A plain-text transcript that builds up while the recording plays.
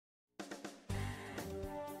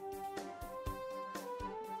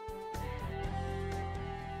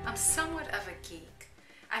I'm somewhat of a geek.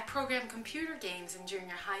 I programmed computer games in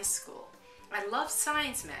junior high school. I love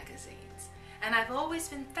science magazines, and I've always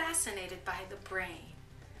been fascinated by the brain.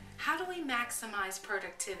 How do we maximize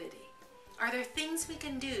productivity? Are there things we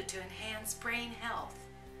can do to enhance brain health?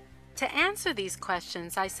 To answer these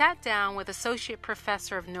questions, I sat down with Associate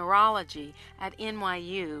Professor of Neurology at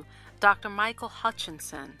NYU, Dr. Michael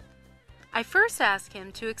Hutchinson. I first asked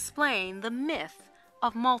him to explain the myth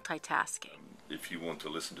of multitasking. If you want to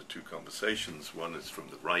listen to two conversations, one is from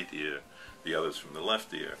the right ear, the other is from the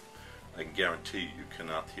left ear, I can guarantee you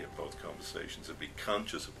cannot hear both conversations and be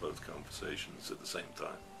conscious of both conversations at the same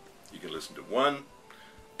time. You can listen to one,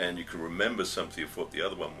 and you can remember something of what the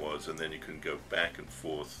other one was, and then you can go back and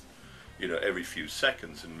forth, every few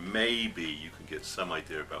seconds, and maybe you can get some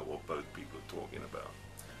idea about what both people are talking about.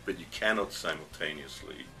 But you cannot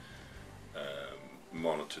simultaneously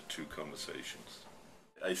monitor two conversations.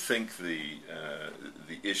 I think the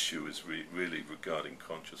issue is really regarding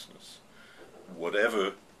consciousness.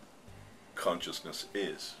 Whatever consciousness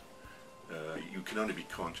is, you can only be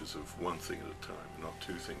conscious of one thing at a time, not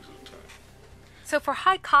two things at a time. So for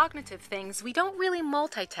high cognitive things, we don't really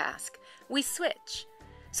multitask. We switch.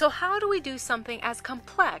 So how do we do something as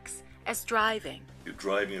complex as driving? You're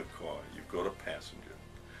driving a car, you've got a passenger.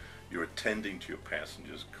 You're attending to your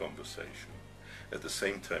passenger's conversation. At the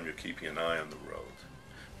same time, you're keeping an eye on the road.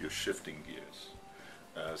 You're shifting gears.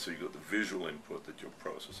 So you've got the visual input that you're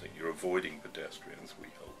processing. You're avoiding pedestrians, we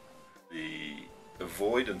hope. The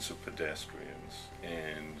avoidance of pedestrians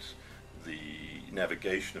and the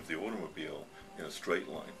navigation of the automobile in a straight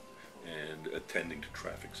line and attending to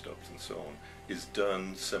traffic stops and so on is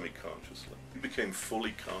done semi-consciously. You became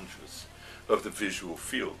fully conscious of the visual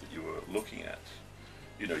field that you were looking at.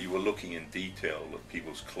 You were looking in detail at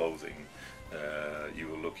people's clothing. You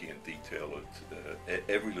were looking in detail at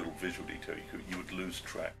every little visual detail. You would lose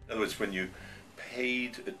track. In other words, when you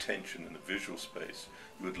paid attention in the visual space,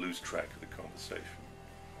 you would lose track of the conversation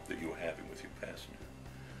that you were having with your passenger.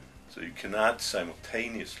 So you cannot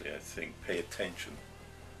simultaneously, I think, pay attention,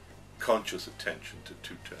 conscious attention to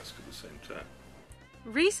two tasks at the same time.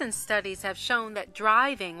 Recent studies have shown that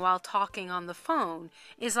driving while talking on the phone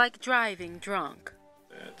is like driving drunk.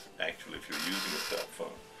 That actually, if you're using a cell phone,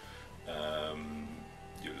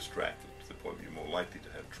 you're distracted to the point where you're more likely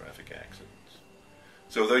to have traffic accidents.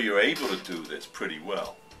 So though you're able to do this pretty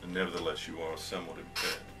well, and nevertheless you are somewhat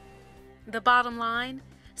impaired. The bottom line?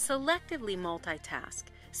 Selectively multitask,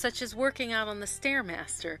 such as working out on the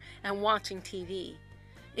Stairmaster and watching TV.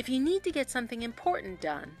 If you need to get something important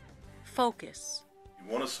done, focus.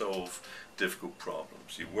 You want to solve difficult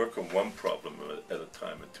problems. You work on one problem at a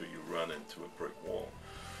time until you run into a brick wall.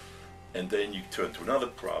 And then you turn to another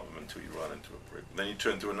problem until you run into a brick. Then you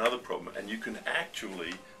turn to another problem, and you can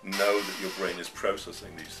actually know that your brain is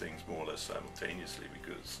processing these things more or less simultaneously,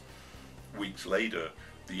 because weeks later,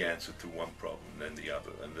 the answer to one problem, then the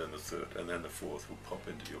other, and then the third, and then the fourth will pop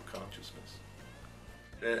into your consciousness.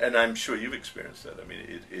 And I'm sure you've experienced that. I mean,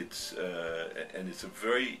 it's a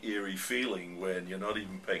very eerie feeling when you're not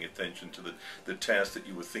even paying attention to the task that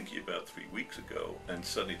you were thinking about 3 weeks ago, and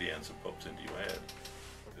suddenly the answer pops into your head.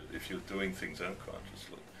 If you're doing things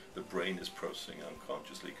unconsciously, the brain is processing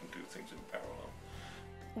unconsciously, can do things in parallel.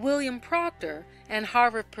 William Proctor and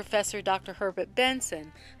Harvard professor Dr. Herbert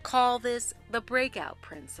Benson call this the breakout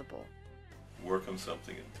principle. Work on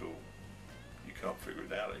something until you can't figure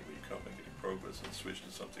it out anymore, you can't make any progress, and switch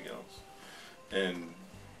to something else. And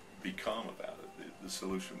be calm about it. The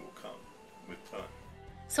solution will come with time.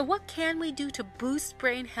 So what can we do to boost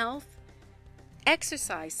brain health?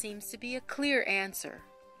 Exercise seems to be a clear answer.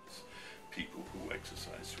 People who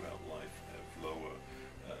exercise throughout life have lower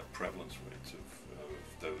prevalence rates of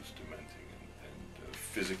those dementing and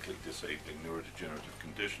physically disabling neurodegenerative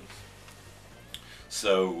conditions.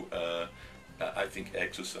 So I think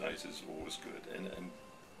exercise is always good.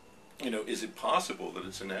 And is it possible that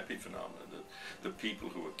it's an epiphenomenon, that the people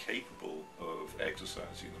who are capable of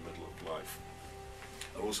exercising in the middle of life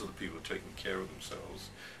are also the people who are taking care of themselves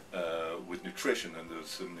with nutrition, and there's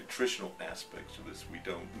some nutritional aspects to this we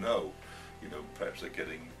don't know. Perhaps they're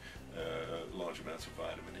getting large amounts of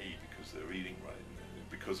vitamin E because they're eating right, and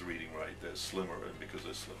because they're eating right, they're slimmer, and because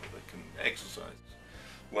they're slimmer, they can exercise.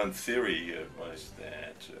 One theory was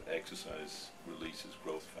that exercise releases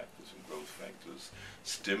growth factors, and growth factors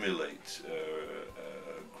stimulate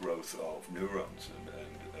growth of neurons and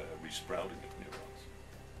resprouting of neurons.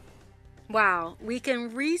 Wow, we can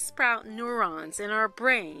resprout neurons in our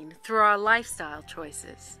brain through our lifestyle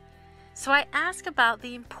choices. So I ask about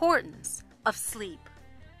the importance of sleep.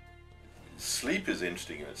 Sleep is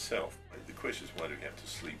interesting in itself. The question is, why do we have to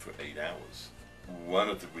sleep for 8 hours? one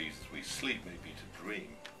of the reasons we sleep may be to dream.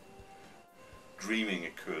 Dreaming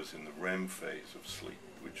occurs in the REM phase of sleep,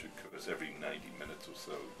 which occurs every 90 minutes or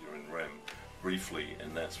so. You're in REM briefly,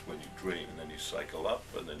 and that's when you dream, and then you cycle up,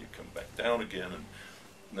 and then you come back down again, and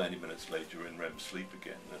 90 minutes later you're in REM sleep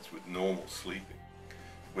again. That's with normal sleeping.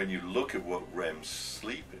 When you look at what REM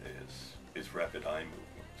sleep is rapid eye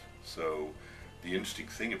movement. So the interesting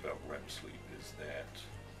thing about REM sleep is that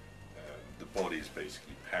the body is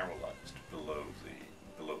basically paralyzed below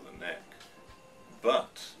the neck,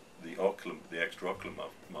 but the extraocular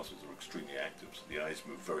muscles are extremely active, so the eyes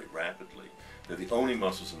move very rapidly. They're the only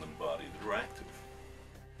muscles in the body that are active.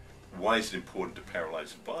 Why is it important to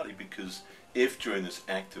paralyze the body? Because if during this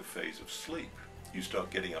active phase of sleep you start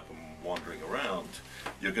getting up and wandering around,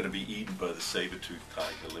 you're going to be eaten by the saber-toothed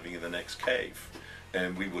tiger living in the next cave,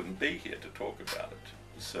 and we wouldn't be here to talk about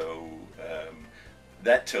it. So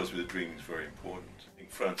that tells me that dreaming is very important. I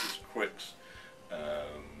think Francis Crick's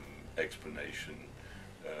explanation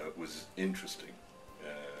was interesting,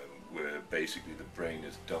 where basically the brain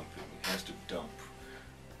is dumping, it has to dump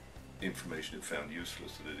information it found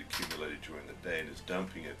useless that it accumulated during the day, and is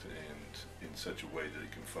dumping it in such a way that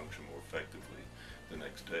it can function more effectively the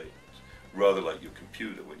next day. Rather like your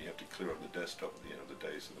computer, when you have to clear up the desktop at the end of the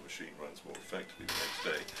day so the machine runs more effectively the next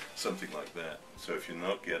day, something like that. So if you're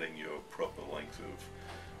not getting your proper length of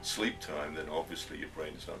sleep time, then obviously your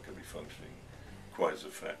brain is not going to be functioning quite as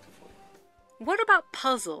effectively. What about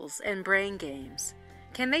puzzles and brain games?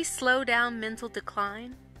 Can they slow down mental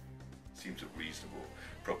decline? It seems a reasonable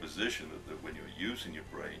proposition that when you're using your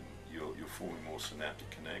brain, you're forming more synaptic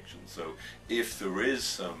connections. So if there is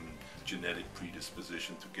some genetic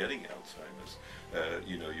predisposition to getting Alzheimer's,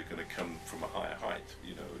 you're going to come from a higher height,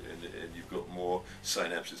 and you've got more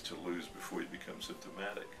synapses to lose before you become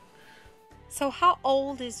symptomatic. So how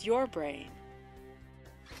old is your brain?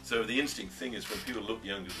 So the interesting thing is when people look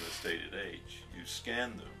younger than their stated age, you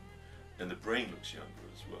scan them, and the brain looks younger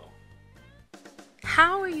as well.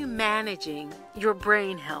 How are you managing your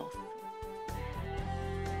brain health?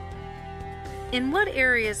 In what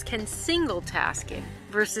areas can single tasking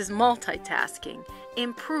versus multitasking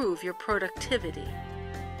improve your productivity?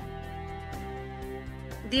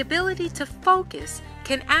 The ability to focus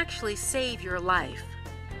can actually save your life.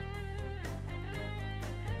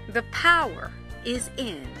 The power is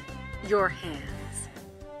in your hands.